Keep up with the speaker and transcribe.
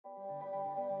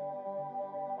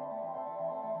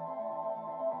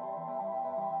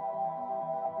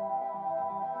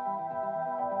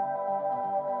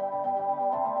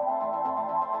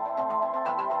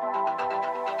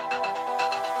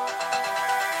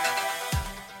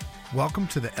Welcome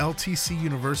to the LTC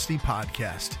University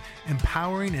podcast,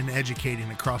 empowering and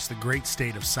educating across the great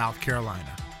state of South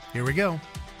Carolina. Here we go.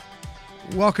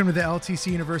 Welcome to the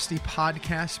LTC University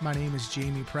podcast. My name is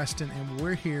Jamie Preston, and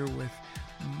we're here with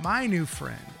my new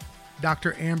friend,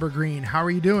 Dr. Amber Green. How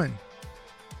are you doing?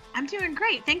 I'm doing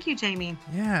great. Thank you, Jamie.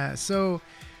 Yeah. So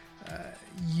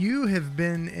you have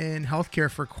been in healthcare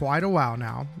for quite a while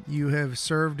now. You have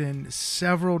served in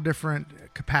several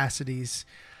different capacities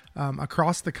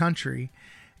across the country.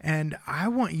 And I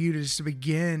want you to just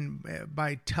begin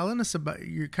by telling us about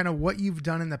your kind of what you've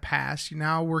done in the past. You're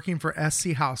now working for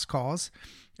SC House Calls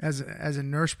as a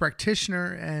nurse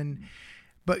practitioner,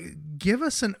 but give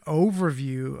us an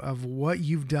overview of what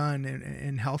you've done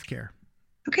in healthcare.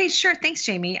 Okay, sure. Thanks,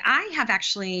 Jamie. I have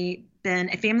actually been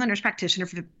a family nurse practitioner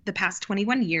for the past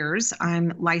 21 years.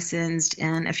 I'm licensed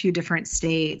in a few different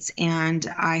states, and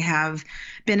I have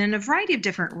been in a variety of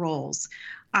different roles.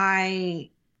 I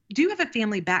do have a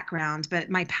family background, but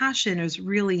my passion is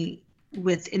really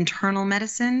with internal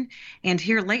medicine, and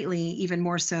here lately, even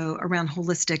more so around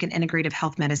holistic and integrative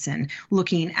health medicine,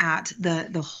 looking at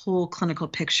the whole clinical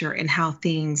picture and how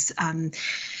things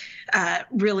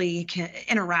really can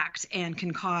interact and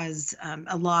can cause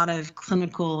a lot of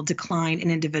clinical decline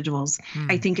in individuals.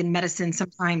 I think in medicine,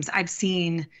 sometimes I've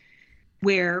seen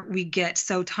where we get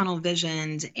so tunnel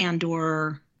visioned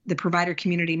or the provider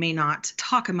community may not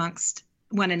talk amongst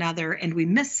one another, and we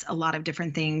miss a lot of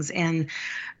different things. And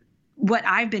what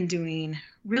I've been doing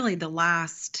really the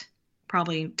last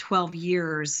probably 12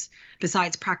 years,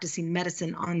 besides practicing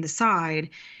medicine on the side,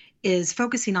 is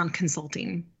focusing on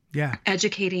consulting. Yeah.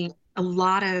 Educating a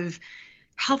lot of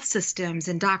health systems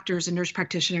and doctors and nurse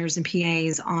practitioners and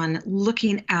PAs on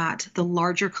looking at the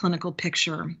larger clinical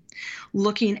picture,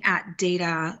 looking at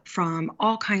data from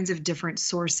all kinds of different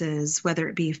sources, whether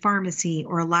it be pharmacy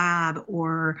or lab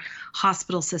or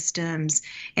hospital systems,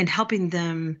 and helping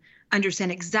them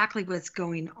understand exactly what's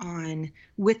going on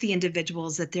with the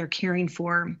individuals that they're caring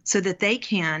for so that they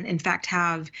can, in fact,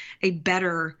 have a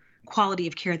better quality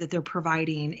of care that they're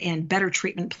providing and better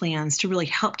treatment plans to really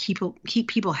help keep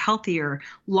people healthier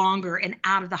longer and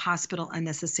out of the hospital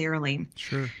unnecessarily.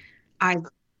 Sure. I've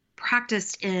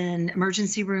practiced in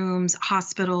emergency rooms,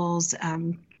 hospitals,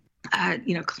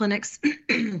 clinics.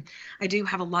 I do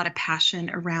have a lot of passion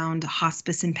around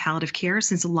hospice and palliative care,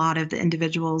 since a lot of the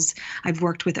individuals I've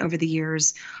worked with over the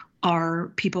years are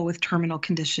people with terminal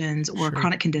conditions or Sure.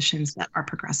 chronic conditions that are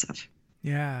progressive.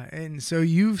 Yeah. And so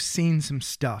you've seen some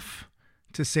stuff,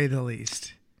 to say the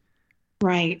least.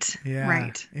 Right. Yeah.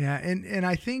 Right. Yeah. And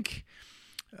I think,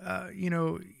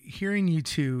 hearing you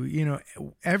too,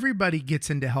 everybody gets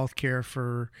into healthcare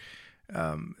for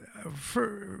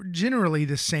generally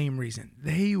the same reason.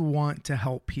 They want to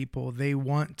help people. They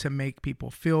want to make people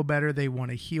feel better. They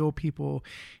want to heal people.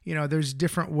 There's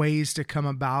different ways to come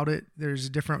about it.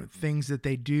 There's different things that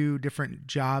they do, different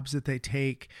jobs that they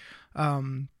take.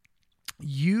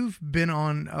 You've been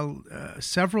on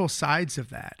several sides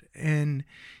of that, and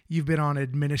you've been on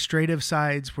administrative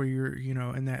sides where you're,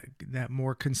 in that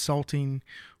more consulting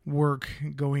work,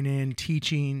 going in,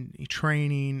 teaching,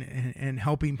 training, and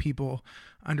helping people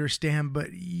understand,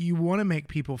 but you want to make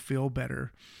people feel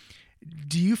better.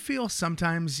 Do you feel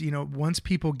sometimes, once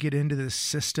people get into the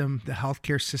system, the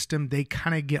healthcare system, they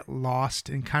kind of get lost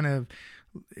and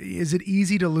is it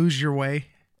easy to lose your way?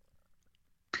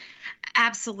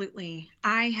 Absolutely.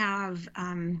 I have,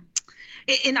 and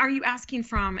are you asking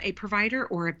from a provider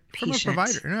or a patient? From a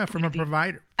provider. No, from a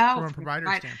provider. Oh, from a provider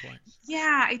standpoint.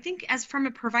 Yeah, I think from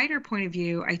a provider point of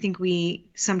view, I think we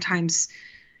sometimes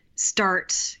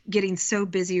start getting so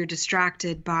busy or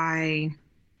distracted by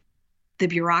the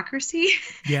bureaucracy,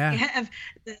 yeah, of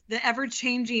the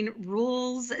ever-changing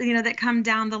rules, that come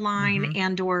down the line,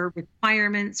 and or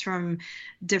requirements from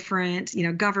different,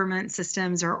 government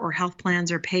systems or health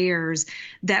plans or payers,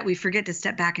 that we forget to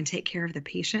step back and take care of the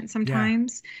patient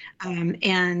sometimes. Yeah.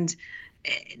 And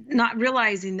not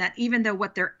realizing that even though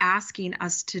what they're asking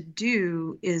us to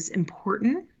do is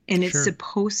important, and it's Sure.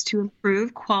 supposed to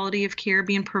improve quality of care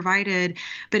being provided,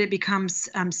 but it becomes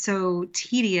so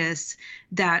tedious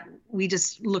that we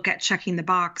just look at checking the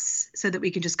box so that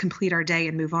we can just complete our day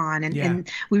and move on.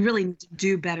 And we really need to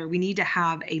do better. We need to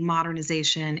have a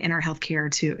modernization in our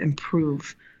healthcare to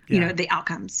improve, the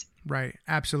outcomes. Right.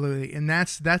 Absolutely. And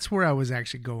that's where I was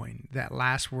actually going. That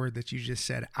last word that you just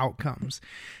said, outcomes,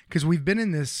 because we've been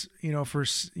in this, for,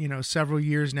 several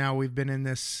years now, we've been in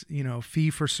this, fee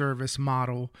for service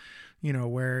model,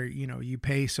 where, you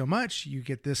pay so much, you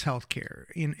get this healthcare,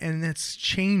 and it's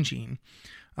changing,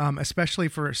 especially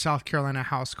for South Carolina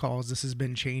House Calls. This has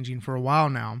been changing for a while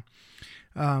now.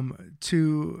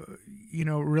 to,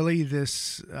 really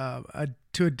this,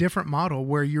 to a different model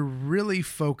where you're really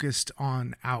focused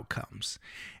on outcomes.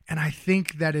 And I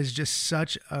think that is just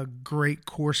such a great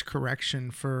course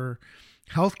correction for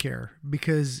healthcare,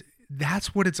 because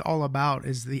that's what it's all about,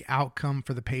 is the outcome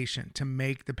for the patient, to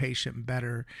make the patient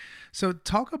better. So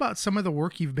talk about some of the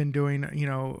work you've been doing,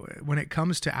 when it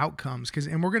comes to outcomes,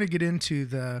 and we're going to get into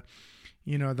the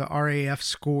RAF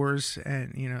scores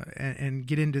and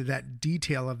get into that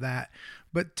detail of that.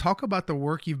 But talk about the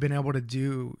work you've been able to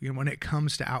do, when it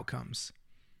comes to outcomes.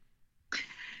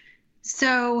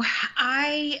 So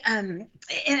I, and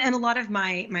a lot of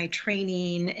my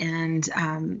training and,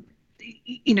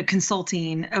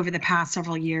 consulting over the past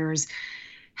several years,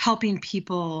 helping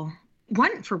people,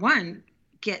 one,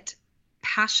 get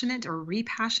passionate or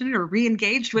repassionate or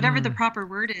re-engaged, whatever the proper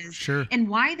word is, sure, and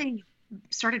why they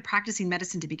started practicing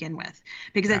medicine to begin with,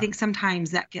 because I think sometimes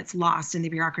that gets lost in the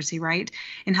bureaucracy, right?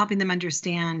 And helping them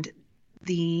understand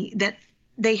that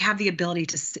they have the ability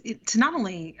to not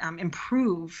only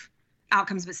improve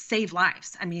outcomes, but save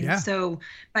lives. I mean, so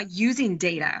by using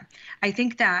data, I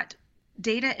think that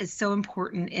data is so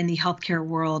important in the healthcare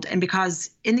world. And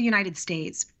because in the United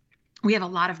States, we have a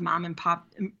lot of mom and pop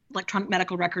electronic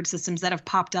medical record systems that have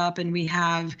popped up, and we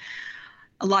have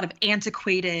a lot of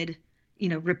antiquated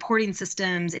reporting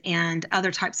systems and other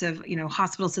types of,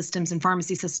 hospital systems and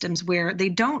pharmacy systems where they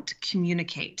don't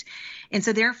communicate. And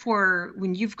so therefore,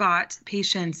 when you've got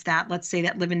patients that, let's say,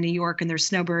 that live in New York and they're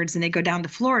snowbirds and they go down to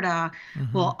Florida,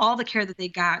 well, all the care that they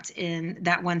got in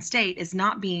that one state is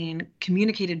not being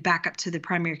communicated back up to the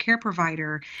primary care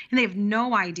provider, and they have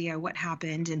no idea what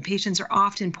happened. And patients are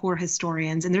often poor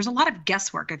historians, and there's a lot of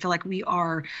guesswork. I feel like we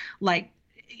are like,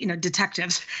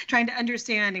 detectives trying to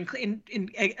understand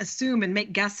and assume and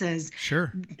make guesses.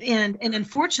 Sure. And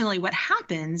unfortunately, what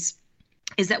happens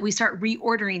is that we start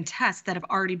reordering tests that have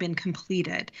already been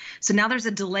completed. So now there's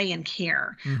a delay in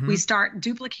care. We start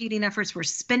duplicating efforts. We're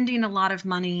spending a lot of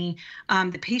money.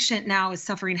 The patient now is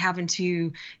suffering, having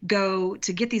to go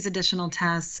to get these additional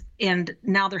tests. And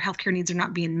now their healthcare needs are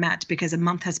not being met because a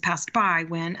month has passed by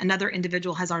when another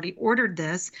individual has already ordered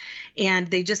this, and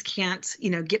they just can't,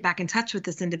 get back in touch with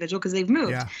this individual because they've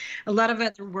moved. Yeah. A lot of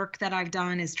other work that I've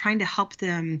done is trying to help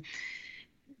them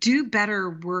do better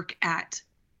work at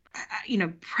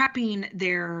prepping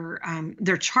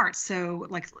their charts. So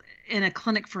like in a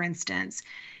clinic, for instance,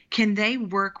 can they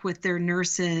work with their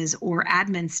nurses or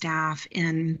admin staff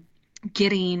in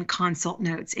getting consult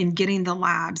notes and getting the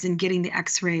labs and getting the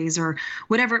x-rays or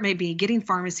whatever it may be, getting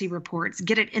pharmacy reports,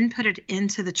 get it inputted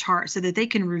into the chart so that they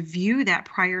can review that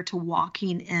prior to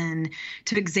walking in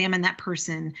to examine that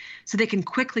person, so they can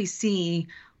quickly see,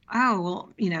 oh, well,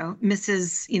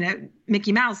 Mrs.,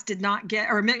 Mickey Mouse did not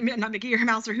get, or not Mickey or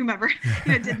Mouse or whomever,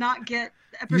 did not get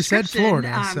a prescription. You said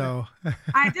Florida, so.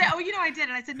 I did. Oh, I did.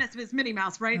 And I said Miss Minnie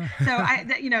Mouse, right?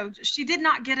 So she did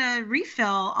not get a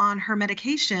refill on her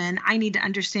medication. I need to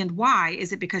understand why.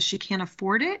 Is it because she can't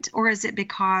afford it? Or is it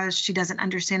because she doesn't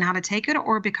understand how to take it?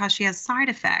 Or because she has side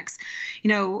effects?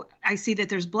 I see that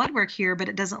there's blood work here, but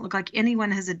it doesn't look like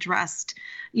anyone has addressed,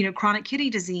 chronic kidney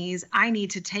disease. I need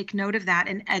to take note of that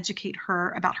and educate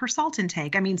her about her salt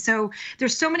intake. I mean, so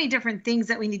there's so many different things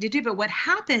that we need to do. But what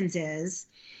happens is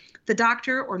the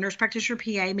doctor or nurse practitioner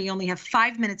PA may only have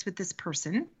 5 minutes with this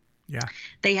person. Yeah.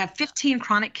 They have 15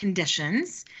 chronic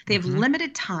conditions. They have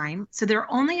limited time. So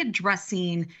they're only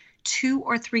addressing 2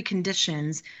 or 3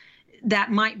 conditions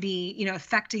that might be,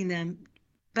 affecting them.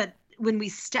 But when we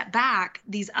step back,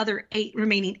 these other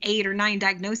remaining 8 or 9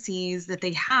 diagnoses that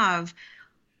they have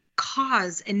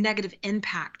cause a negative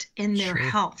impact in their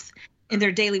health, in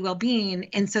their daily well-being.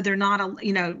 And so they're not,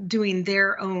 doing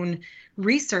their own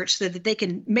research so that they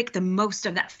can make the most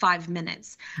of that 5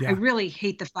 minutes. Yeah. I really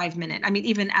hate the 5 minute. I mean,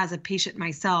 even as a patient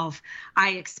myself, I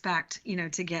expect,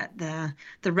 to get the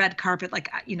red carpet, like,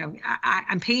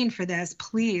 I'm paying for this,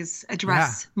 please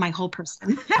address my whole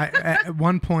person. At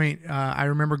one point, I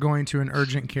remember going to an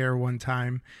urgent care one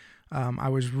time. I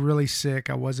was really sick.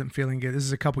 I wasn't feeling good. This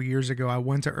is a couple years ago. I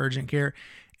went to urgent care,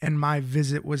 and my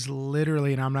visit was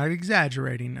literally, and I'm not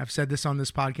exaggerating, I've said this on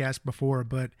this podcast before,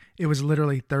 but it was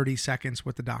literally 30 seconds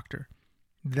with the doctor.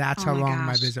 That's how long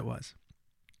my visit was.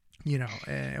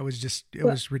 It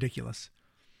was ridiculous.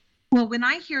 Well, when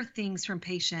I hear things from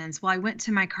patients, I went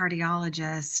to my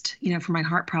cardiologist, for my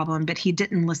heart problem, but he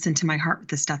didn't listen to my heart with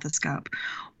the stethoscope.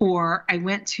 Or I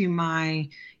went to my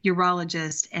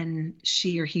urologist and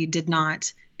she or he did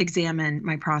not examine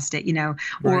my prostate,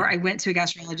 or I went to a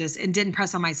gastrologist and didn't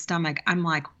press on my stomach. I'm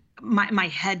like, my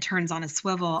head turns on a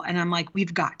swivel, and I'm like,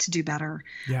 we've got to do better.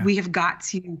 Yeah. We have got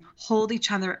to hold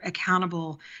each other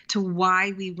accountable to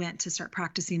why we went to start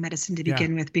practicing medicine to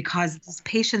begin with, because these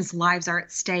patients' lives are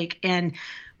at stake. And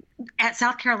at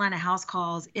South Carolina House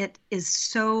Calls, it is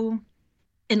so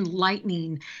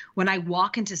enlightening when I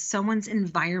walk into someone's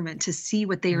environment to see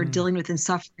what they are dealing with and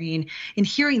suffering, and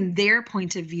hearing their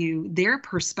point of view, their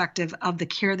perspective of the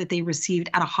care that they received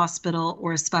at a hospital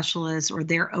or a specialist or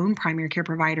their own primary care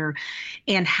provider,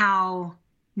 and how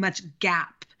much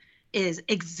gap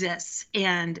exists,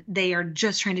 and they are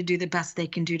just trying to do the best they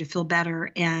can do to feel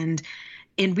better. And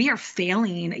we are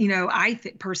failing, I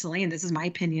think personally, and this is my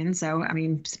opinion, so I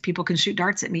mean, people can shoot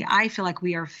darts at me. I feel like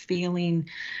we are failing,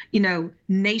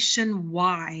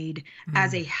 nationwide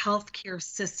as a healthcare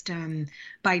system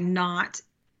by not,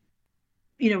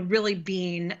 really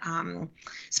being,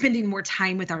 spending more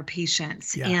time with our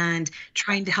patients and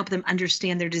trying to help them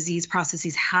understand their disease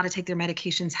processes, how to take their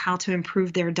medications, how to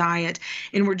improve their diet.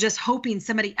 And we're just hoping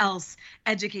somebody else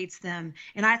educates them.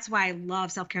 And that's why I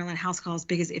love South Carolina House Calls,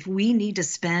 because if we need to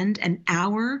spend an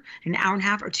hour and a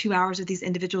half, or 2 hours with these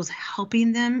individuals,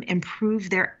 helping them improve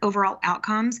their overall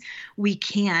outcomes, we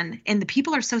can. And the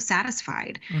people are so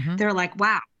satisfied. They're like,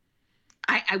 wow,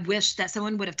 I wish that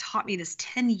someone would have taught me this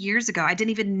 10 years ago. I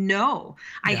didn't even know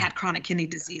I had chronic kidney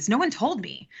disease. No one told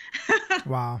me.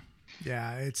 Wow.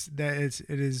 Yeah. It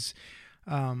is,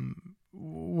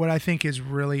 what I think is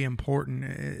really important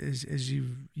is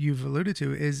you've alluded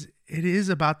to, is it is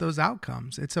about those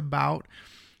outcomes. It's about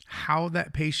how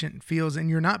that patient feels, and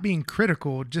you're not being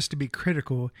critical just to be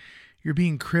critical. You're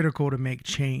being critical to make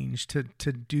change, to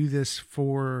do this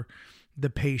for the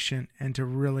patient and to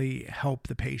really help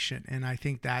the patient. And I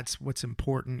think that's what's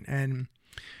important. And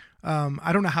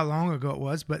I don't know how long ago it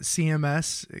was, but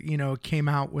CMS, came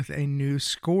out with a new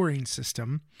scoring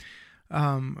system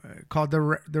called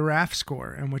the RAF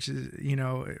score, and which is,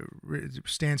 it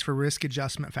stands for risk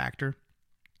adjustment factor.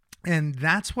 And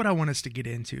that's what I want us to get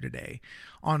into today,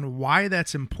 on why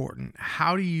that's important.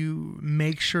 How do you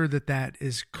make sure that that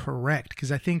is correct?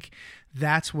 Because I think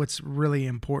that's what's really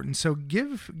important. So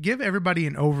give everybody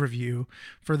an overview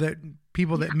for the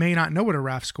people that may not know what a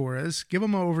RAF score is. Give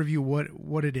them an overview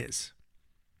what it is.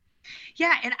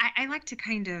 Yeah, and I like to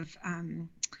kind of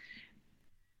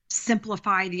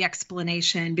simplify the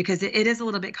explanation, because it is a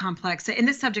little bit complex. And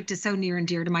this subject is so near and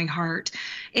dear to my heart.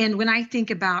 And when I think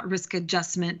about risk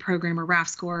adjustment program, or RAF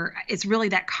score, it's really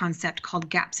that concept called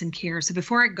gaps in care. So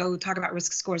before I go talk about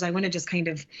risk scores, I want to just kind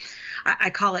of, I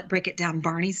call it break it down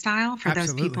Barney style for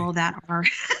Absolutely. Those people that are.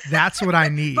 That's what I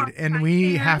need. And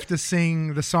we have to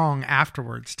sing the song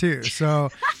afterwards too. So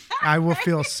I will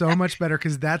feel so much better,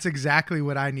 because that's exactly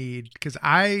what I need, because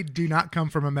I do not come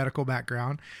from a medical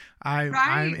background.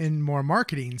 I'm in more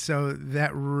marketing. So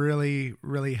that really,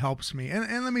 really helps me.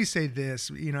 And let me say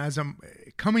this, as I'm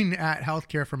coming at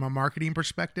healthcare from a marketing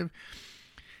perspective,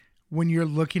 when you're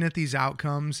looking at these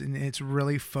outcomes and it's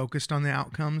really focused on the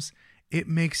outcomes, it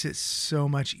makes it so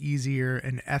much easier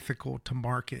and ethical to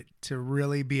market, to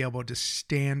really be able to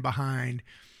stand behind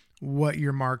what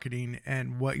you're marketing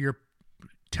and what you're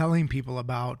telling people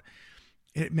about.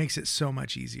 It makes it so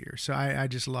much easier. So I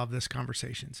just love this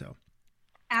conversation. So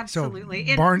absolutely.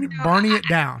 So Barney it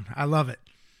down. I love it.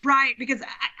 Right, because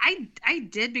I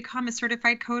did become a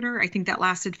certified coder. I think that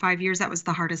lasted 5 years. That was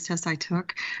the hardest test I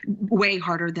took, way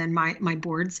harder than my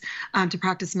boards to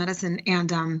practice medicine.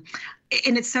 And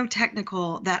it's so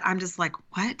technical that I'm just like,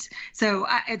 what? So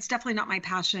it's definitely not my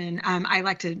passion. I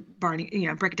like to break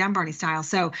it down Barney style.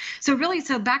 So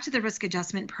back to the risk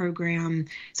adjustment program.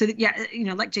 So that,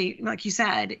 like you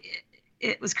said,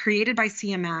 it was created by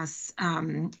CMS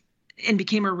and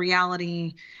became a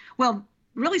reality. Well,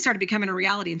 really started becoming a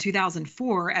reality in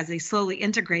 2004 as they slowly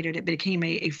integrated. It became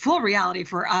a full reality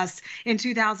for us in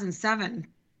 2007.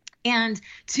 And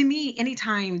to me,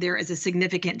 anytime there is a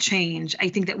significant change, I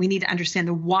think that we need to understand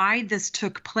the why this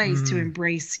took place to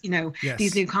embrace, Yes.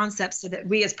 these new concepts, so that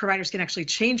we as providers can actually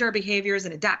change our behaviors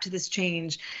and adapt to this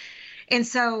change. And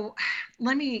so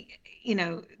let me,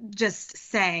 just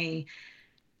say,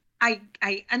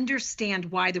 I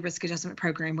understand why the risk adjustment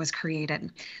program was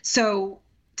created. So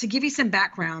to give you some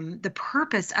background, the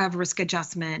purpose of risk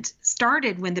adjustment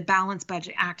started when the Balanced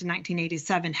Budget Act in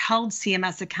 1987 held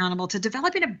CMS accountable to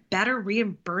developing a better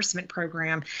reimbursement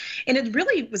program. And it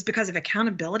really was because of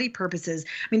accountability purposes.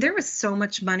 I mean, there was so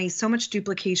much money, so much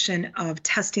duplication of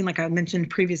testing, like I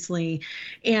mentioned previously,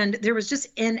 and there was just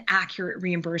inaccurate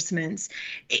reimbursements.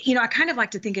 I kind of like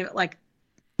to think of it like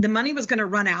the money was going to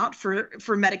run out for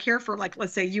Medicare for, like,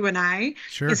 let's say you and I.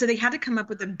 Sure. And so they had to come up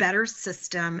with a better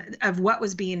system of what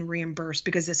was being reimbursed,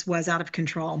 because this was out of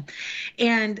control.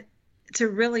 And to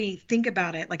really think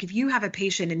about it, like if you have a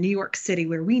patient in New York City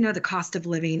where we know the cost of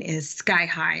living is sky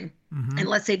high, and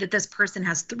let's say that this person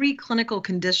has 3 clinical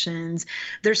conditions,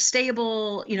 they're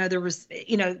stable, there was,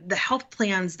 the health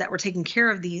plans that were taking care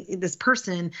of this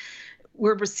person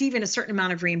were receiving a certain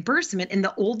amount of reimbursement in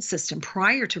the old system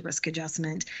prior to risk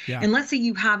adjustment. Yeah. And let's say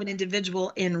you have an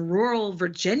individual in rural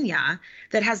Virginia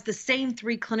that has the same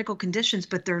 3 clinical conditions,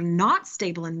 but they're not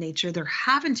stable in nature. They're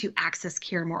having to access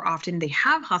care more often. They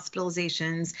have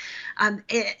hospitalizations,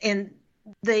 and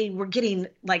they were getting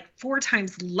like 4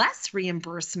 times less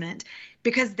reimbursement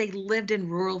because they lived in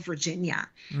rural Virginia.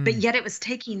 But yet it was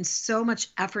taking so much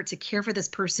effort to care for this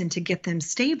person to get them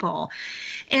stable.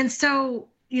 And so,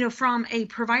 from a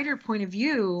provider point of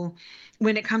view,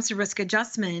 when it comes to risk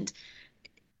adjustment,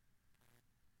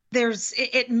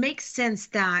 it makes sense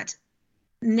that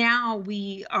now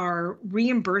we are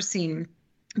reimbursing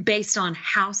based on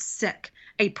how sick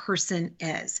a person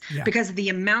is, because of the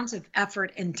amount of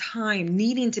effort and time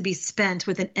needing to be spent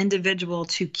with an individual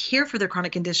to care for their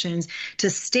chronic conditions, to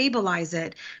stabilize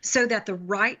it, so that the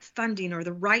right funding or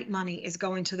the right money is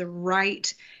going to the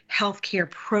right healthcare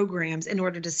programs in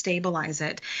order to stabilize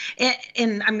it.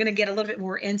 And I'm going to get a little bit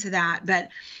more into that, but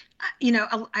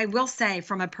I will say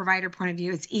from a provider point of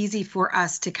view, it's easy for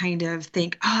us to kind of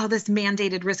think, oh, this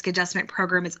mandated risk adjustment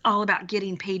program is all about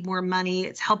getting paid more money.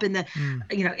 It's helping the,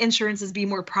 insurances be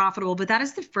more profitable, but that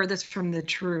is the furthest from the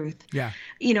truth. Yeah.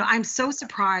 I'm so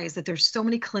surprised that there's so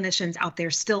many clinicians out there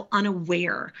still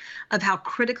unaware of how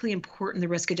critically important the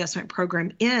risk adjustment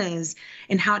program is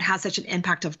and how it has such an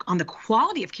impact on the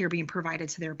quality of care being provided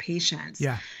to their patients.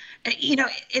 Yeah.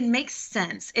 It makes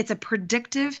sense. It's a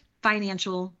predictive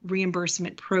financial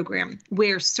reimbursement program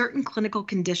where certain clinical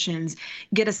conditions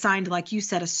get assigned, like you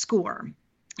said, a score.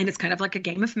 And it's kind of like a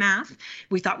game of math.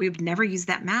 We thought we would never use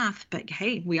that math, but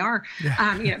hey, we are,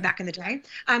 back in the day.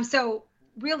 So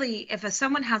really, if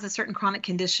someone has a certain chronic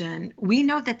condition, we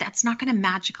know that that's not going to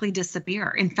magically disappear.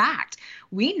 In fact,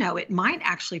 we know it might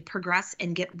actually progress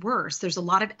and get worse. There's a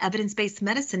lot of evidence-based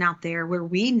medicine out there where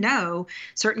we know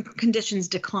certain conditions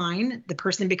decline, the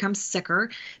person becomes sicker.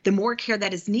 The more care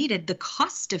that is needed, the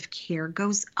cost of care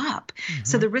goes up.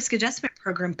 So the risk adjustment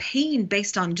program, paying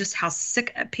based on just how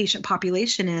sick a patient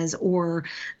population is, or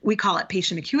we call it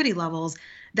patient acuity levels,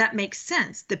 that makes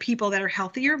sense. The people that are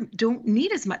healthier don't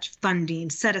need as much funding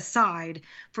set aside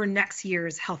for next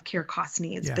year's healthcare cost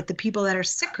needs, but the people that are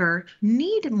sicker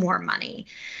need more money.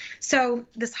 So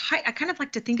I kind of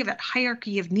like to think of it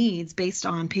hierarchy of needs based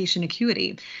on patient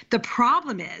acuity. The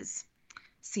problem is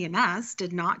CMS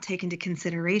did not take into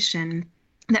consideration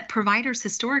that providers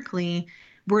historically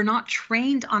were not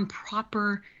trained on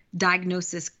proper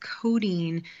diagnosis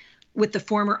coding with the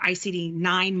former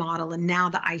ICD-9 model and now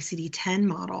the ICD-10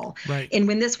 model. Right. And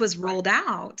when this was rolled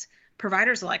out,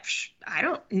 providers are like, I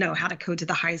don't know how to code to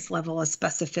the highest level of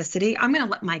specificity. I'm going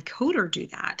to let my coder do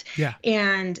that. Yeah.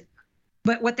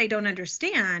 But what they don't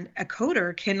understand, a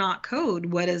coder cannot code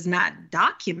what is not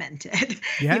documented.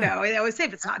 Yeah. I always say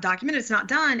if it's not documented, it's not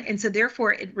done. And so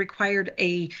therefore it required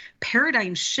a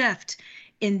paradigm shift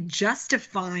in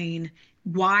justifying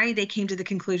why they came to the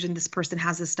conclusion this person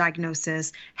has this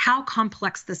diagnosis, how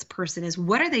complex this person is,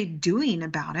 what are they doing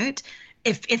about it,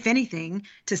 if anything,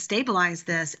 to stabilize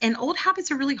this. And old habits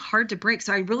are really hard to break.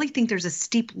 So I really think there's a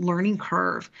steep learning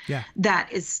curve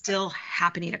that is still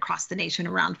happening across the nation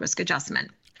around risk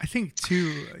adjustment. I think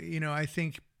too,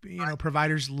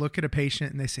 providers look at a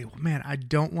patient and they say, well, man, I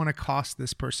don't want to cost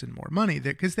this person more money,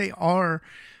 because they are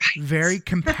very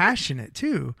compassionate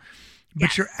too.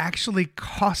 But you're actually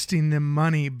costing them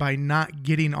money by not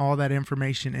getting all that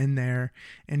information in there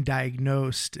and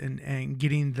diagnosed and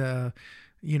getting the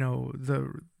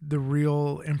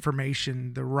real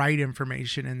information, the right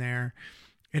information in there.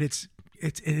 And it's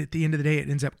at the end of the day, it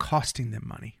ends up costing them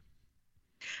money.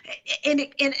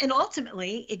 And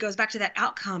ultimately, it goes back to that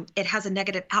outcome. It has a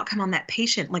negative outcome on that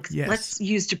patient. Like, let's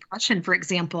use depression, for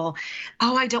example.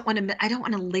 Oh, I don't want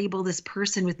to label this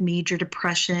person with major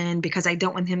depression because I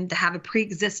don't want him to have a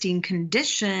pre-existing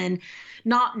condition,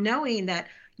 not knowing that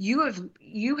you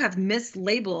have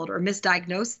mislabeled or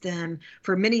misdiagnosed them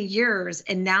for many years,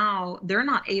 and now they're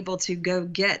not able to go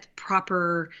get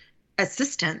proper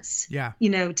assistance,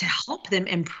 to help them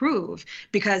improve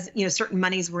because, certain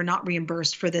monies were not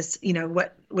reimbursed for this,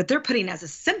 what they're putting as a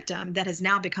symptom that has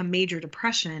now become major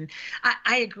depression.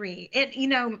 I agree.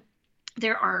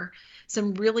 There are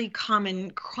some really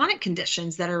common chronic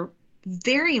conditions that are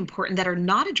very important that are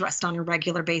not addressed on a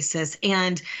regular basis.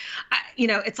 And,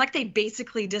 it's like they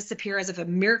basically disappear as if a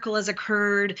miracle has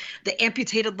occurred. The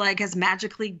amputated leg has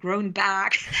magically grown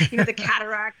back. The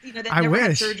cataract, that never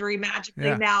had surgery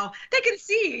magically now they can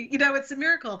see, it's a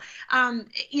miracle.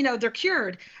 They're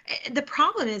cured. The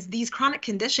problem is these chronic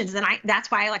conditions, and that's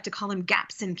why I like to call them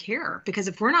gaps in care, because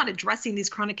if we're not addressing these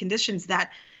chronic conditions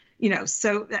that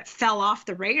so that fell off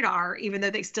the radar, even though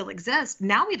they still exist,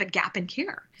 now we have a gap in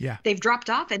care. Yeah. They've dropped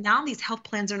off, and now these health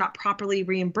plans are not properly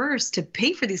reimbursed to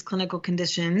pay for these clinical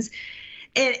conditions.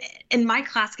 In my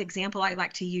classic example, I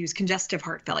like to use congestive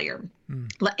heart failure.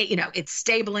 It's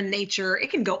stable in nature.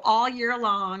 It can go all year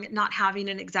long, not having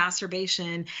an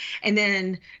exacerbation. And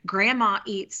then grandma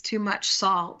eats too much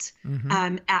salt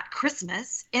at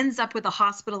Christmas, ends up with a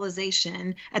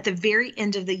hospitalization at the very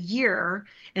end of the year.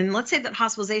 And let's say that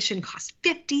hospitalization costs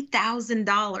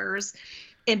 $50,000.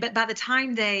 But by the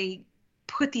time they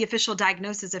put the official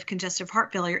diagnosis of congestive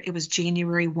heart failure, it was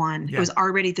January 1. Yeah. It was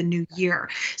already the new year.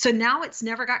 So now it's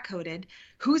never got coded.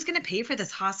 Who's going to pay for this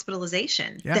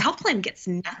hospitalization? Yeah. The health plan gets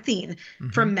nothing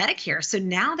from Medicare. So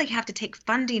now they have to take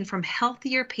funding from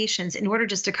healthier patients in order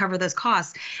just to cover those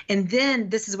costs. And then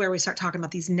this is where we start talking about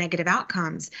these negative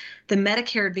outcomes. The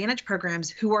Medicare Advantage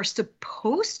programs, who are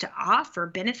supposed to offer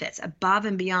benefits above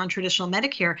and beyond traditional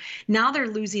Medicare, now they're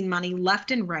losing money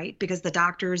left and right because the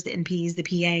doctors, the NPs, the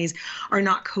PAs are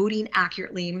not coding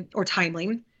accurately or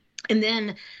timely. And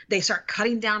then they start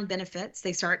cutting down benefits.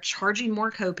 They start charging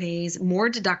more copays, more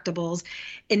deductibles.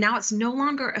 And now it's no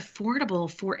longer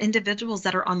affordable for individuals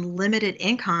that are on limited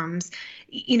incomes,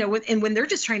 and when they're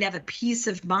just trying to have a peace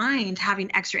of mind,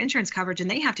 having extra insurance coverage, and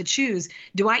they have to choose,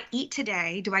 do I eat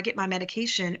today? Do I get my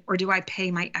medication, or do I pay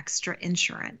my extra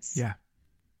insurance? Yeah.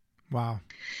 Wow.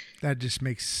 That just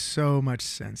makes so much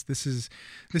sense. This is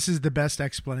the best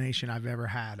explanation I've ever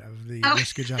had of the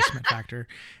risk adjustment factor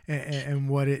and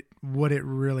what it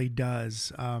really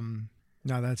does. And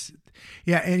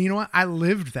you know what? I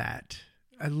lived that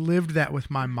with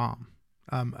my mom.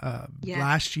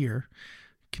 Last year,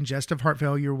 congestive heart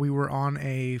failure. We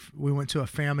went to a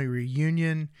family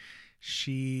reunion.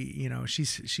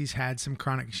 She's had some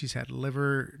she's had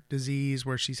liver disease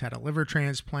where she's had a liver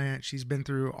transplant. She's been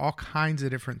through all kinds of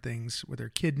different things with her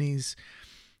kidneys.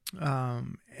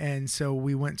 And so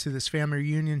we went to this family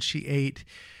reunion. She ate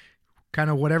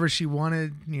kind of whatever she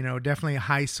wanted, definitely a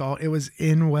high salt. It was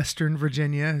in Western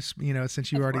Virginia,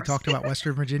 since you already talked about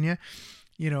Western Virginia,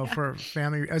 for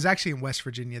family. It was actually in West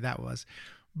Virginia. That was.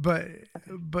 But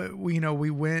we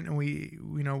went and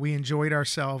we enjoyed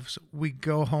ourselves. We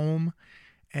go home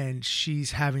and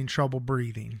she's having trouble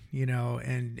breathing,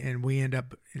 and we end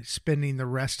up spending the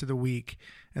rest of the week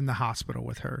in the hospital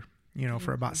with her,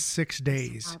 for about 6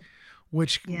 days,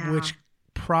 which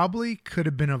probably could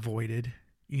have been avoided,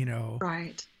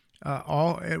 Right.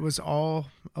 It was all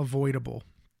avoidable,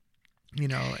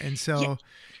 and so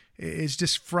it's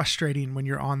just frustrating when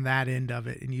you're on that end of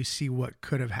it and you see what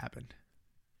could have happened.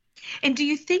 And do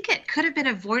you think it could have been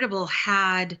avoidable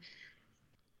had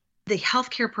the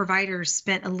healthcare providers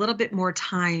spent a little bit more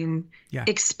time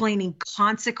explaining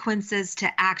consequences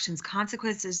to actions,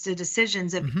 consequences to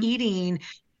decisions of eating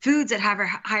foods that have a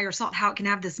higher salt, how it can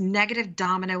have this negative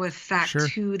domino effect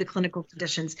to the clinical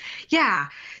conditions? Yeah.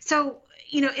 So,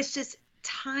 it's just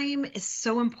time is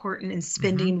so important in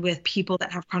spending with people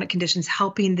that have chronic conditions,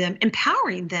 helping them,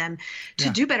 empowering them to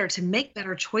do better, to make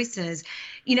better choices.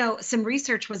 Some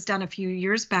research was done a few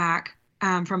years back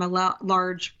from a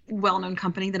large, well-known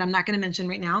company that I'm not going to mention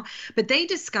right now, but they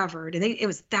discovered, and it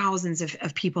was thousands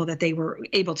of people that they were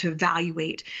able to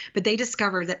evaluate, but they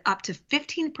discovered that up to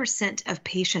 15% of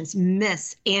patients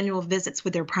miss annual visits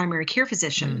with their primary care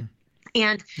physician.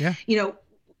 And,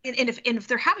 And if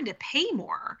they're having to pay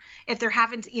more, if they're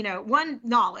having to, one,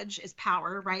 knowledge is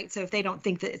power, right? So if they don't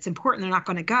think that it's important, they're not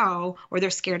going to go, or they're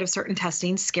scared of certain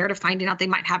testing, scared of finding out they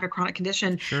might have a chronic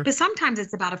condition. But sometimes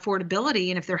it's about affordability.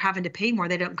 And if they're having to pay more,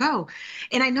 they don't go.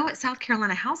 And I know at South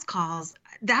Carolina House Calls,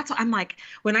 that's what I'm like,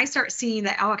 when I start seeing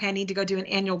that, I need to go do an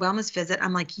annual wellness visit,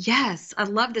 I'm like, yes, I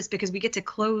love this, because we get to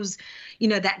close,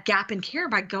 that gap in care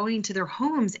by going to their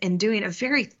homes and doing a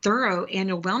very thorough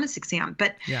annual wellness exam.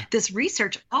 But this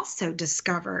research also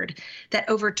discovered that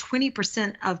over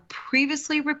 20% of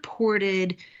previously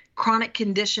reported chronic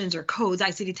conditions or codes,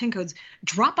 ICD-10 codes,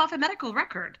 drop off a medical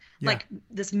record, like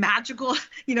this magical,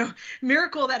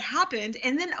 miracle that happened.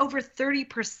 And then over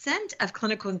 30% of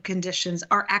clinical conditions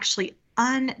are actually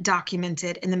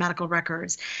undocumented in the medical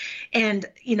records. And,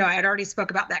 I had already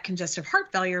spoke about that congestive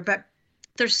heart failure, but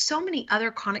there's so many other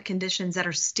chronic conditions that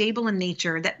are stable in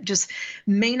nature that just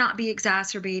may not be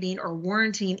exacerbating or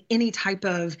warranting any type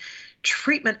of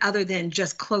treatment other than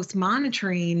just close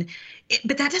monitoring.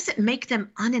 But that doesn't make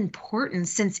them unimportant,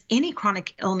 since any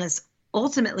chronic illness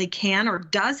ultimately can or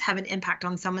does have an impact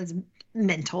on someone's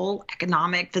mental,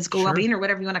 economic, physical well-being, or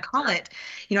whatever you want to call it.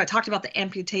 I talked about the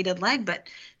amputated leg, but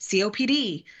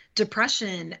COPD,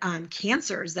 depression,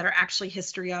 cancers that are actually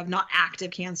history of, not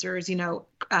active cancers,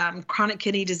 chronic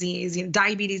kidney disease,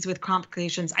 diabetes with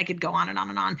complications. I could go on and on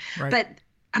and on. Right. But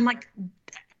I'm like,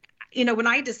 when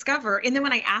I discover, and then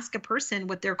when I ask a person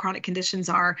what their chronic conditions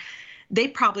are, they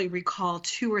probably recall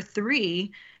 2 or 3.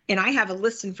 And I have a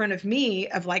list in front of me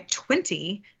of like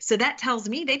 20. So that tells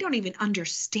me they don't even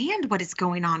understand what is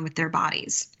going on with their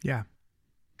bodies. Yeah.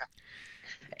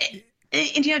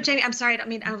 And Jamie, I'm sorry. I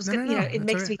mean, I was going to, it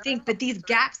makes me think, but these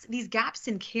gaps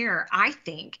in care, I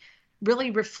think,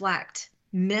 really reflect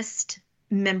missed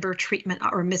member treatment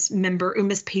or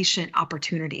missed patient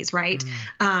opportunities, right?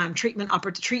 Treatment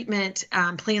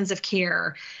plans of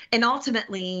care. And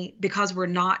ultimately, because we're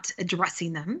not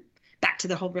addressing them, back to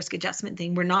the whole risk adjustment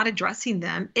thing, we're not addressing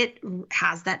them, it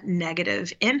has that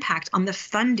negative impact on the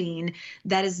funding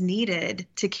that is needed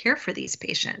to care for these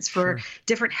patients, for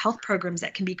different health programs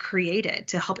that can be created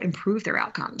to help improve their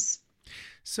outcomes.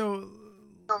 So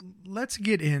let's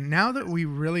get in, now that we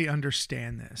really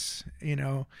understand this,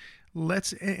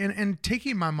 and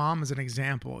taking my mom as an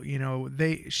example,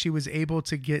 she was able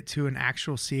to get to an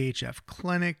actual CHF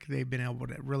clinic. They've been able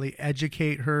to really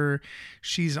educate her.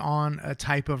 She's on a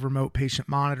type of remote patient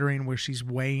monitoring where she's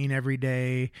weighing every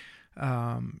day.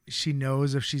 She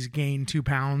knows if she's gained 2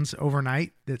 pounds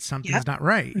overnight, that something's not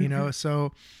right,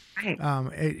 so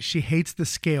she hates the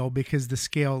scale, because the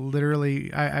scale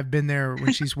literally, I've been there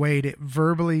when she's weighed, it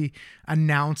verbally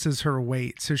announces her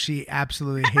weight. So she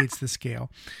absolutely hates the scale.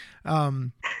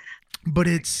 But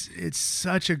it's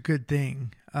such a good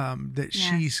thing, that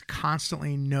she's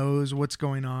constantly knows what's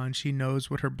going on. She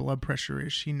knows what her blood pressure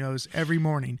is. She knows every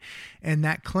morning. And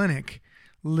that clinic,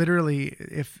 literally,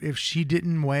 if she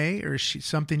didn't weigh or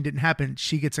something didn't happen,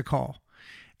 she gets a call.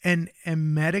 And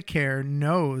Medicare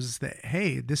knows that,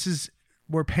 hey,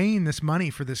 we're paying this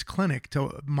money for this clinic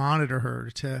to monitor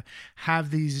her, to have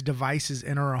these devices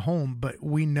in her home. But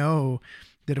we know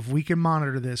that if we can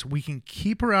monitor this, we can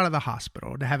keep her out of the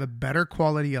hospital to have a better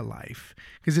quality of life,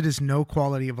 because it is no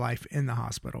quality of life in the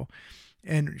hospital.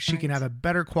 And she can have a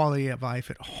better quality of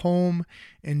life at home,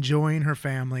 enjoying her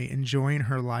family, enjoying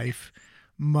her life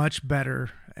much better.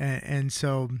 And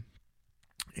so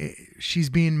she's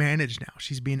being managed now.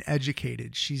 She's being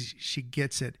educated. She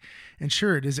gets it. And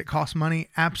sure, does it cost money?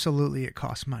 Absolutely, it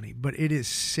costs money, but it is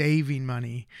saving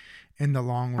money in the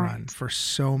long run for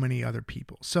so many other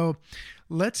people. So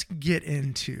let's get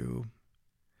into,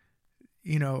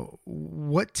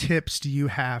 what tips do you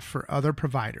have for other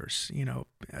providers,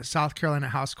 South Carolina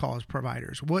House Calls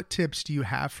providers? What tips do you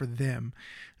have for them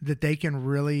that they can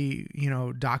really,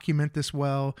 document this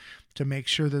well, to make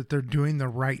sure that they're doing the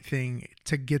right thing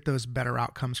to get those better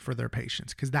outcomes for their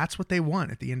patients? Because that's what they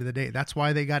want at the end of the day. That's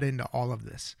why they got into all of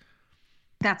this.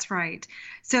 That's right.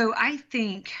 So I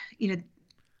think,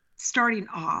 starting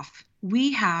off,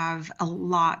 we have a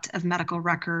lot of medical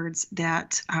records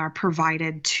that are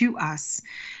provided to us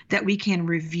that we can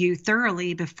review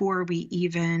thoroughly before we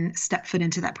even step foot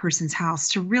into that person's house,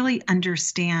 to really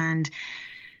understand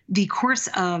the course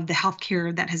of the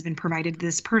healthcare that has been provided to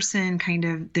this person, kind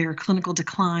of their clinical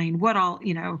decline, what all,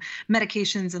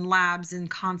 medications and labs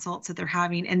and consults that they're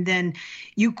having. And then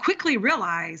you quickly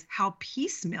realize how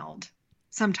piecemealed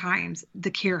sometimes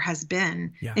the care has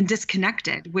been and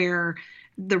disconnected, where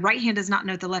the right hand does not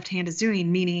know what the left hand is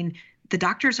doing, meaning the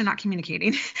doctors are not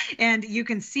communicating. And you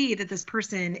can see that this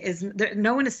person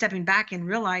no one is stepping back and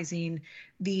realizing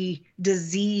the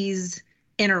disease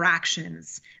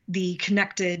interactions, the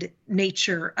connected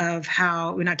nature of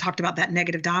how, when I talked about that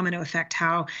negative domino effect,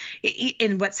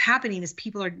 and what's happening is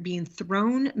people are being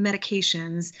thrown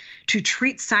medications to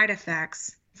treat side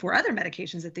effects for other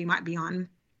medications that they might be on,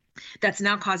 that's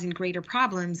now causing greater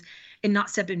problems, and not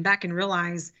stepping back and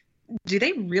realize, do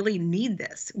they really need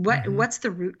this? What's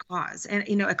the root cause? And,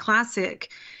 a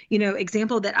classic,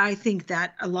 example that I think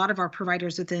that a lot of our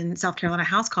providers within South Carolina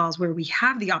House Calls, where we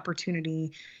have the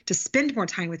opportunity to spend more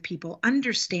time with people,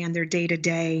 understand their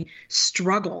day-to-day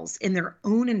struggles in their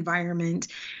own environment,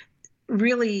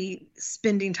 really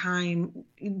spending time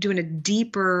doing a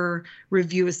deeper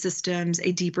review of systems,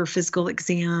 a deeper physical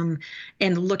exam,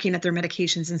 and looking at their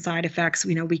medications and side effects.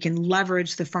 We can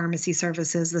leverage the pharmacy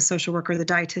services, the social worker, the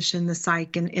dietitian, the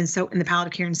psych, and the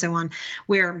palliative care, and so on,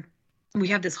 where we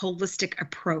have this holistic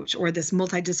approach or this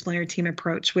multidisciplinary team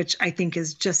approach, which I think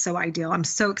is just so ideal. I'm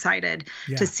so excited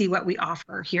to see what we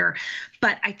offer here.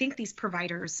 But I think these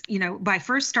providers, by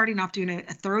first starting off doing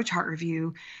a thorough chart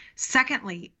review,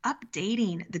 secondly,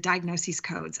 updating the diagnosis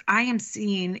codes. I am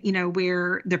seeing,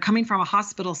 where they're coming from a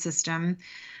hospital system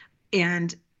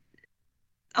and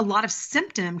a lot of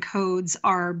symptom codes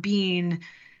are being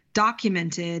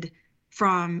documented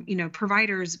from,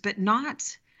 providers, but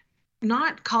not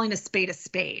calling a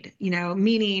spade,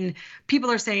 meaning people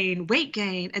are saying weight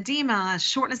gain, edema,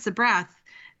 shortness of breath,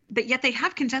 but yet they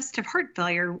have congestive heart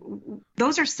failure.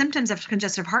 Those are symptoms of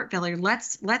congestive heart failure.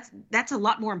 That's a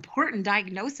lot more important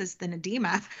diagnosis than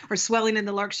edema or swelling in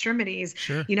the lower extremities,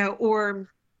 Sure. Or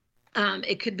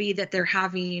it could be that they're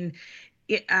having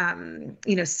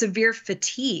severe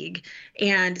fatigue.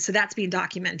 And so that's being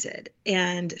documented.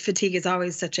 And fatigue is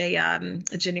always such a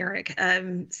generic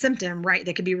symptom, right?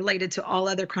 That could be related to all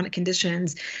other chronic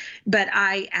conditions. But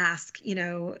I ask,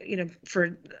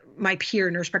 for my peer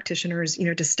nurse practitioners,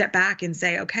 to step back and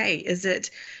say, okay, is it,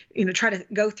 try to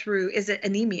go through, is it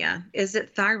anemia? Is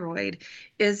it thyroid?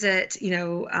 Is it,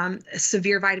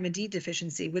 severe vitamin D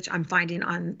deficiency, which I'm finding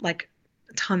on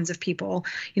tons of people,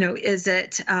 is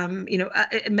it,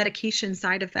 medication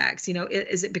side effects,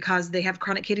 is it because they have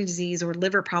chronic kidney disease or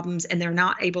liver problems and they're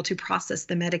not able to process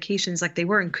the medications like they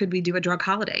were? And could we do a drug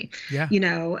holiday? Yeah.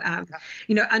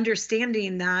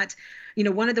 Understanding that,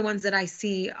 one of the ones that I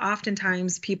see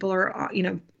oftentimes people are,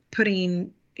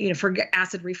 putting, for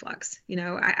acid reflux,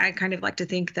 I kind of like to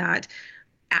think that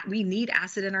we need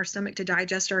acid in our stomach to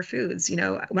digest our foods.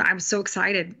 When I'm so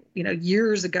excited,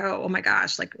 years ago, oh my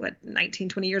gosh, 19,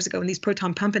 20 years ago, when these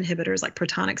proton pump inhibitors like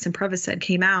Protonix and Prevacid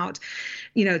came out,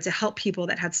 to help people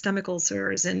that had stomach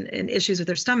ulcers and issues with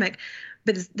their stomach,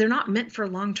 but they're not meant for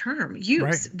long-term use.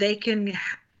 Right. They can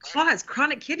cause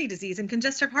chronic kidney disease and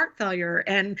congestive heart failure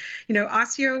and,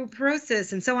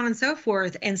 osteoporosis and so on and so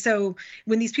forth. And so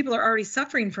when these people are already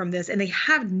suffering from this and they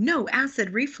have no acid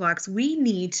reflux, we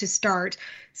need to start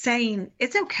saying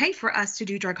it's okay for us to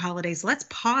do drug holidays. Let's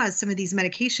pause some of these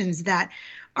medications that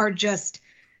are just,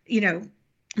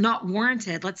 not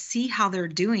warranted. Let's see how they're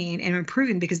doing and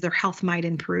improving because their health might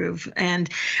improve. And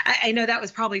I know that was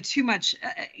probably too much,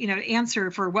 answer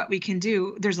for what we can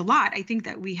do. There's a lot I think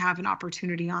that we have an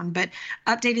opportunity on, but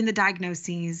updating the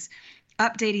diagnoses,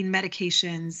 updating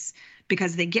medications,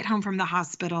 because they get home from the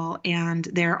hospital and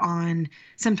they're on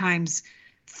sometimes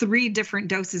 3 different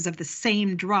doses of the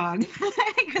same drug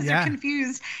because they're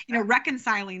confused,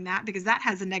 reconciling that because that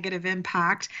has a negative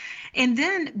impact. And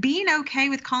then being okay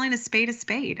with calling a spade a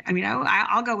spade. I mean,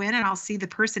 I'll go in and I'll see the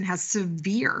person has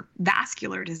severe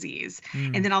vascular disease.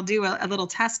 And then I'll do a little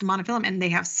test monofilament and they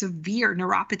have severe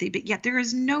neuropathy, but yet there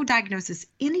is no diagnosis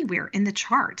anywhere in the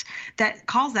chart that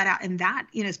calls that out. And that,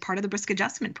 is part of the risk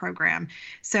adjustment program.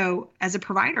 So as a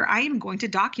provider, I am going to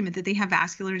document that they have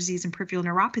vascular disease and peripheral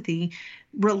neuropathy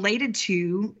related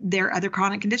to their other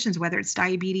chronic conditions, whether it's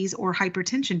diabetes or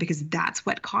hypertension, because that's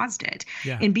what caused it.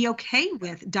 Yeah. And be okay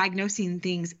with diagnosing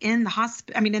things in the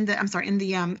hospital, in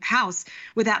the house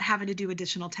without having to do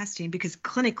additional testing, because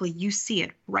clinically you see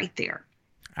it right there.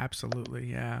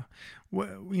 Absolutely. Yeah.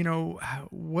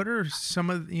 What are some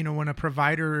of, when a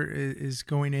provider is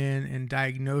going in and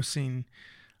diagnosing,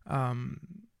 what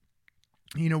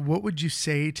would you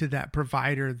say to that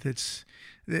provider that's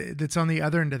on the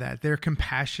other end of that? They're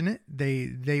compassionate.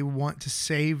 They want to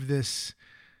save this,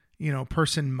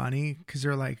 person money because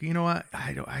they're like, what,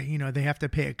 they have to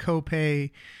pay a copay,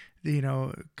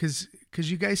 because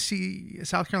you guys see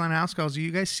South Carolina House Calls, you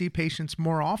guys see patients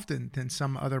more often than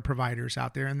some other providers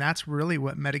out there. And that's really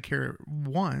what Medicare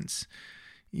wants.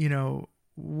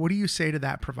 What do you say to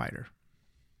that provider?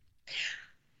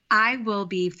 I will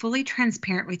be fully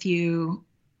transparent with you.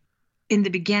 In the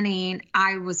beginning,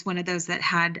 I was one of those that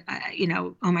had,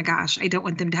 oh my gosh, I don't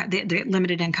want them to have they're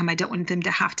limited income. I don't want them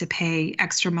to have to pay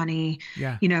extra money,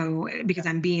 because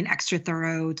I'm being extra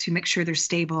thorough to make sure they're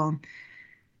stable.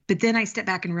 But then I step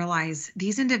back and realize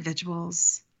these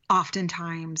individuals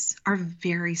oftentimes are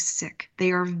very sick.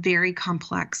 They are very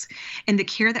complex. And the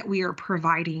care that we are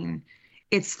providing,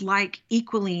 it's like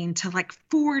equaling to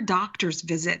 4 doctor's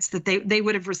visits that they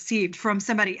would have received from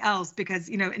somebody else because,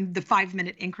 in the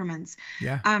 5-minute increments.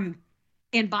 Yeah.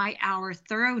 And by our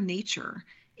thorough nature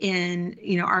in,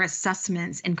 our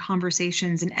assessments and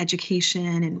conversations and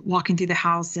education and walking through the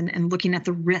house and looking at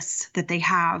the risks that they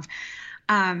have,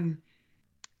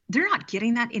 they're not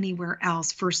getting that anywhere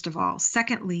else, first of all.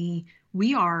 Secondly,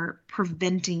 we are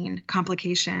preventing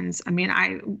complications.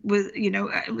 I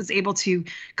was able to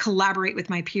collaborate with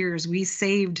my peers. We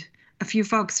saved a few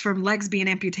folks from legs being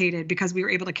amputated because we were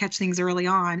able to catch things early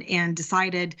on and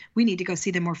decided we need to go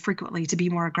see them more frequently to be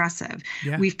more aggressive.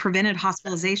 Yeah. We've prevented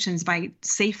hospitalizations by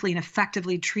safely and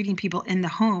effectively treating people in the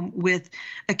home with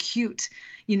acute,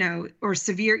 or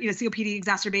severe, COPD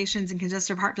exacerbations and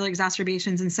congestive heart failure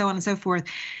exacerbations and so on and so forth.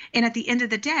 And at the end of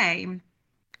the day,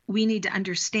 we need to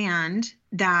understand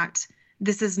that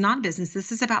this is not business.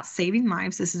 This is about saving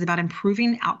lives. This is about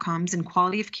improving outcomes and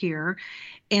quality of care,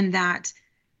 and that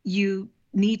you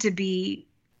need to be,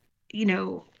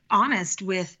 honest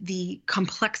with the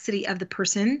complexity of the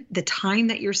person, the time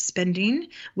that you're spending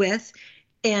with.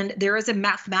 And there is a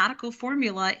mathematical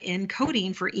formula in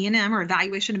coding for E&M, or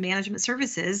evaluation and management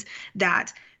services,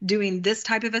 that doing this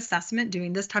type of assessment,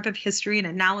 doing this type of history and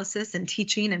analysis and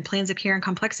teaching and plans of care and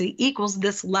complexity equals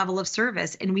this level of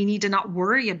service. And we need to not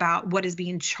worry about what is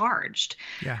being charged.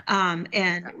 Yeah.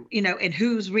 And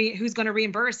who's going to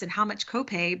reimburse and how much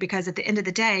copay, because at the end of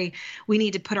the day, we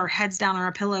need to put our heads down on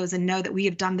our pillows and know that we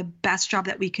have done the best job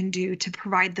that we can do to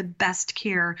provide the best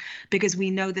care, because we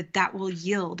know that that will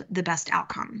yield the best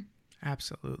outcome.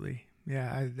 Absolutely.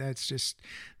 Yeah.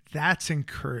 That's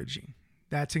encouraging.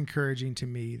 That's encouraging to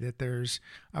me, that there's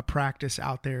a practice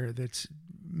out there that's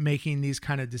making these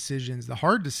kind of decisions, the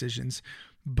hard decisions,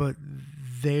 but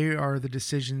they are the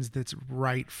decisions that's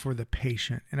right for the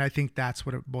patient. And I think that's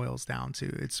what it boils down to.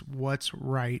 It's what's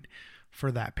right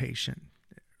for that patient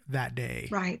that day,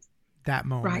 right, that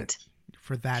moment, right,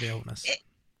 for that illness.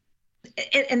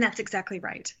 And that's exactly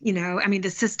right. The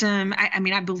system,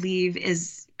 I believe,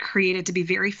 is created to be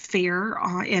very fair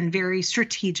and very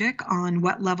strategic on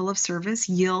what level of service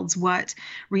yields what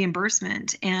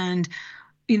reimbursement. And,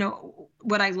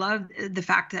 what I love, the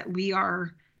fact that we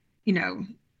are,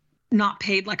 not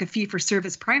paid like a fee for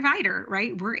service provider,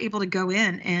 right? We're able to go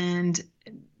in and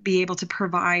be able to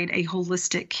provide a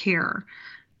holistic care,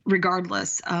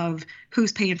 regardless of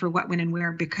who's paying for what, when, and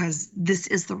where, because this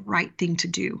is the right thing to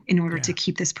do in order to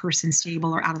keep this person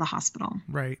stable or out of the hospital.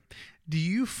 Right. Do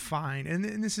you find,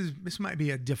 and this might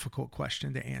be a difficult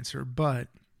question to answer, but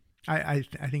I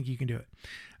think you can do it.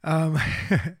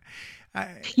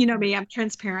 You know me, I'm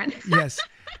transparent. Yes,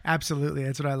 absolutely.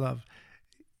 That's what I love.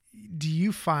 Do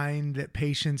you find that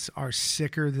patients are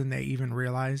sicker than they even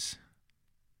realize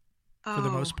for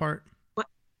the most part?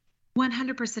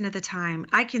 100% of the time.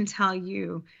 I can tell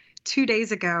you, 2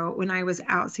 days ago when I was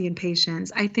out seeing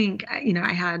patients, I think,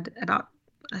 I had about,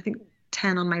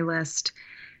 10 on my list.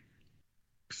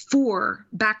 4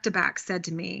 back-to-back said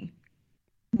to me,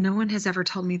 "No one has ever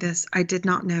told me this. I did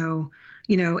not know,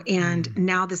 and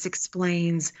now this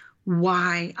explains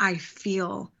why I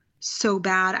feel so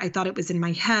bad. I thought it was in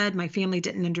my head. My family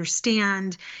didn't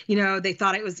understand. They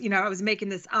thought it was, I was making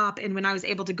this up. And when I was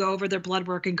able to go over their blood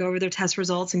work and go over their test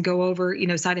results and go over,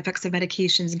 side effects of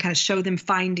medications and kind of show them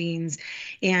findings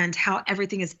and how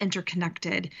everything is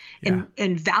interconnected and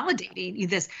validating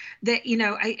this, that,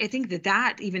 I think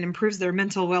that even improves their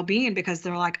mental well-being, because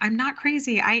they're like, I'm not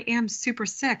crazy. I am super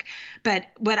sick. But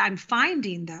what I'm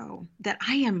finding, though, that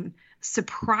I am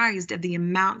surprised of the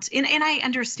amount, and I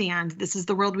understand this is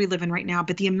the world we live in right now,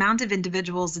 but the amount of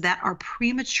individuals that are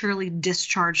prematurely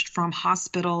discharged from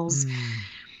hospitals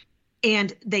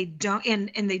and they don't, and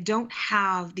they don't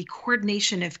have the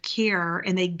coordination of care,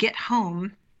 and they get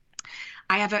home.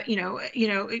 I have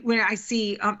when I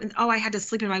see, I had to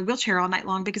sleep in my wheelchair all night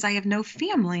long because I have no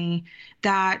family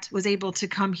that was able to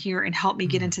come here and help me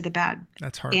get into the bed.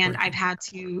 That's hard. And I've had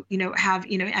to, have,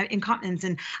 incontinence,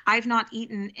 and I've not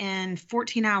eaten in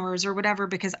 14 hours or whatever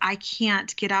because I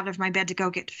can't get out of my bed to go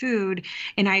get food.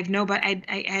 And I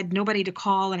had nobody to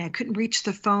call, and I couldn't reach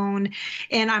the phone.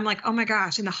 And I'm like, oh my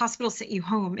gosh, and the hospital sent you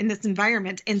home in this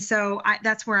environment. And so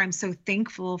that's where I'm so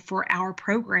thankful for our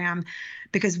program,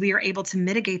 because we are able to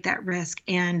mitigate that risk.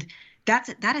 And that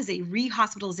is a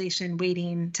rehospitalization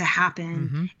waiting to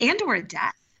happen, and or a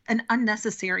death, an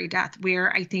unnecessary death,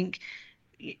 where I think,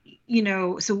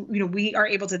 we are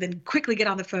able to then quickly get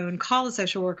on the phone, call a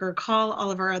social worker, call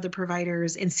all of our other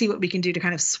providers, and see what we can do to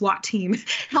kind of SWAT team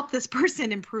help this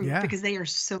person improve because they are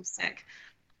so sick.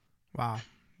 Wow.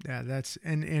 Yeah, that's,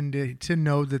 and to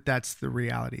know that that's the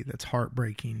reality, that's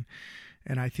heartbreaking.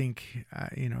 And I think,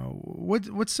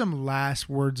 what's some last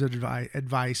words of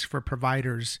advice for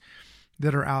providers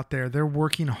that are out there? They're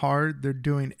working hard. They're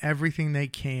doing everything they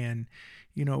can.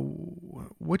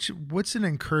 What's an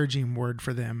encouraging word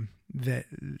for them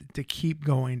to keep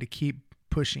going, to keep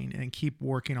pushing, and keep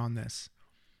working on this?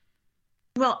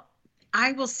 Well,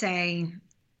 I will say,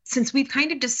 since we've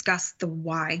kind of discussed the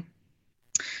why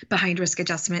behind risk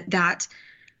adjustment, that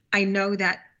I know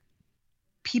that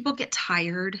people get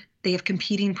tired. They have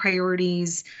competing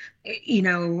priorities.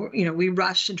 We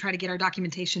rush and try to get our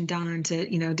documentation done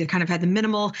to kind of have the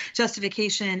minimal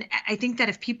justification. I think that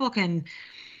if people can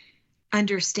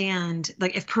understand,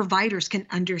 like if providers can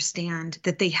understand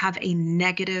that they have a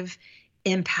negative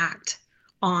impact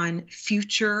on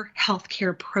future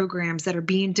healthcare programs that are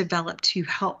being developed to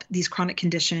help these chronic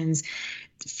conditions,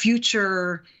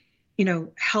 future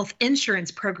health insurance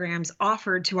programs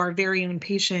offered to our very own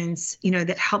patients,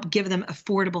 that help give them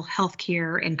affordable health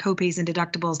care and copays and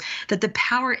deductibles, that the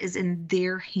power is in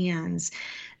their hands,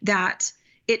 that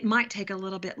it might take a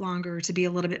little bit longer to be a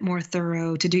little bit more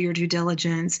thorough, to do your due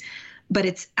diligence, but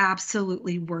it's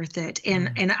absolutely worth it.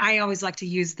 And I always like to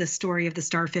use the story of the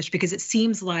starfish, because it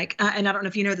seems like, and I don't know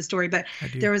if you know the story, but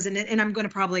there was and I'm going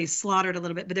to probably slaughter it a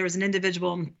little bit, but there was an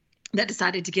individual that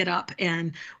decided to get up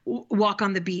and walk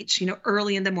on the beach,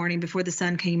 early in the morning before the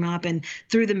sun came up, and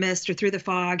through the mist or through the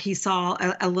fog, he saw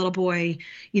a little boy,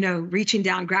 reaching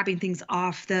down, grabbing things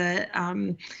off the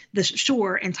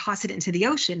shore and toss it into the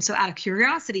ocean. So out of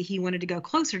curiosity, he wanted to go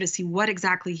closer to see what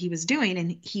exactly he was doing.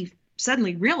 And he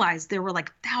suddenly realized there were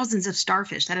like thousands of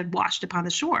starfish that had washed upon the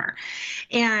shore.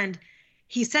 And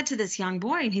he said to this young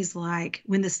boy, and he's like,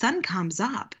 when the sun comes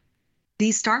up,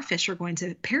 these starfish are going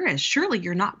to perish. Surely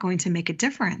you're not going to make a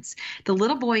difference. The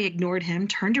little boy ignored him,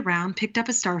 turned around, picked up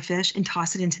a starfish and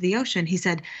tossed it into the ocean. He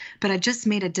said, but I just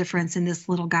made a difference in this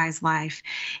little guy's life.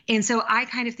 And so I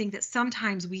kind of think that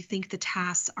sometimes we think the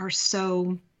tasks are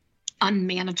so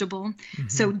unmanageable,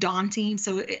 so daunting,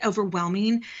 so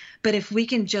overwhelming. But if we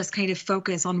can just kind of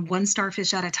focus on one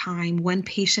starfish at a time, one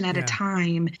patient at a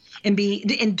time, and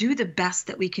do the best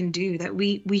that we can do, that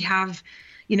we have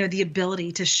the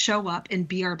ability to show up and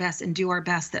be our best and do our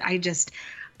best, that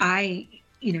I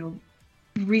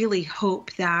really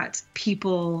hope that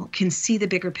people can see the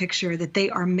bigger picture, that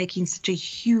they are making such a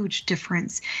huge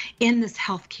difference in this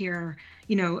healthcare,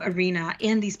 arena,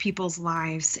 in these people's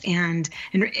lives. And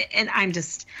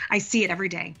I see it every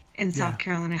day in South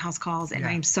Carolina House Calls, and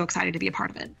I am so excited to be a part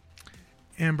of it.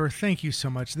 Amber, thank you so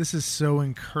much. This is so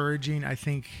encouraging. I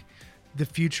think the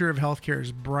future of healthcare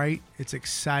is bright. It's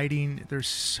exciting. There's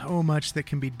so much that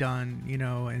can be done,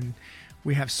 and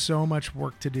we have so much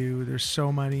work to do. There's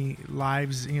so many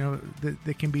lives,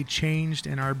 that can be changed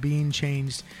and are being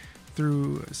changed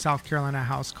through South Carolina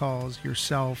House Calls,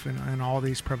 yourself, and all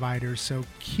these providers. So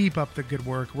keep up the good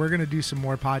work. We're going to do some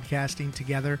more podcasting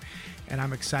together, and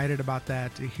I'm excited about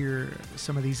that, to hear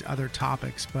some of these other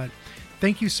topics. But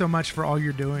thank you so much for all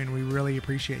you're doing. We really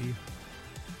appreciate you.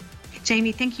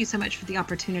 Jamie, thank you so much for the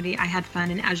opportunity. I had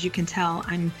fun, and as you can tell,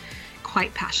 I'm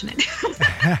quite passionate.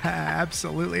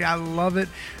 Absolutely. I love it.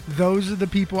 Those are the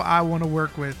people I want to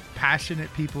work with,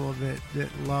 passionate people that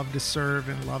love to serve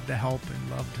and love to help and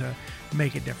love to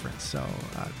make a difference. So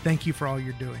thank you for all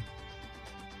you're doing.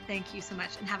 Thank you so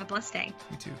much, and have a blessed day.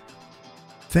 You too.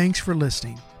 Thanks for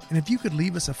listening. And if you could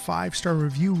leave us a 5-star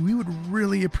review, we would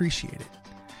really appreciate it.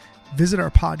 Visit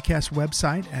our podcast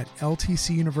website at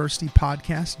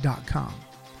ltcuniversitypodcast.com.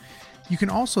 You can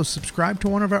also subscribe to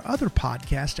one of our other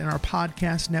podcasts in our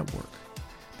podcast network: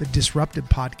 the Disrupted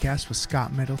Podcast with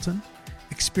Scott Middleton,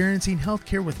 Experiencing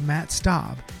Healthcare with Matt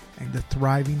Staub, and the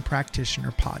Thriving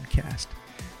Practitioner Podcast.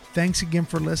 Thanks again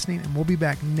for listening, and we'll be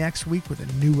back next week with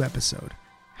a new episode.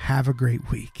 Have a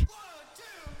great week.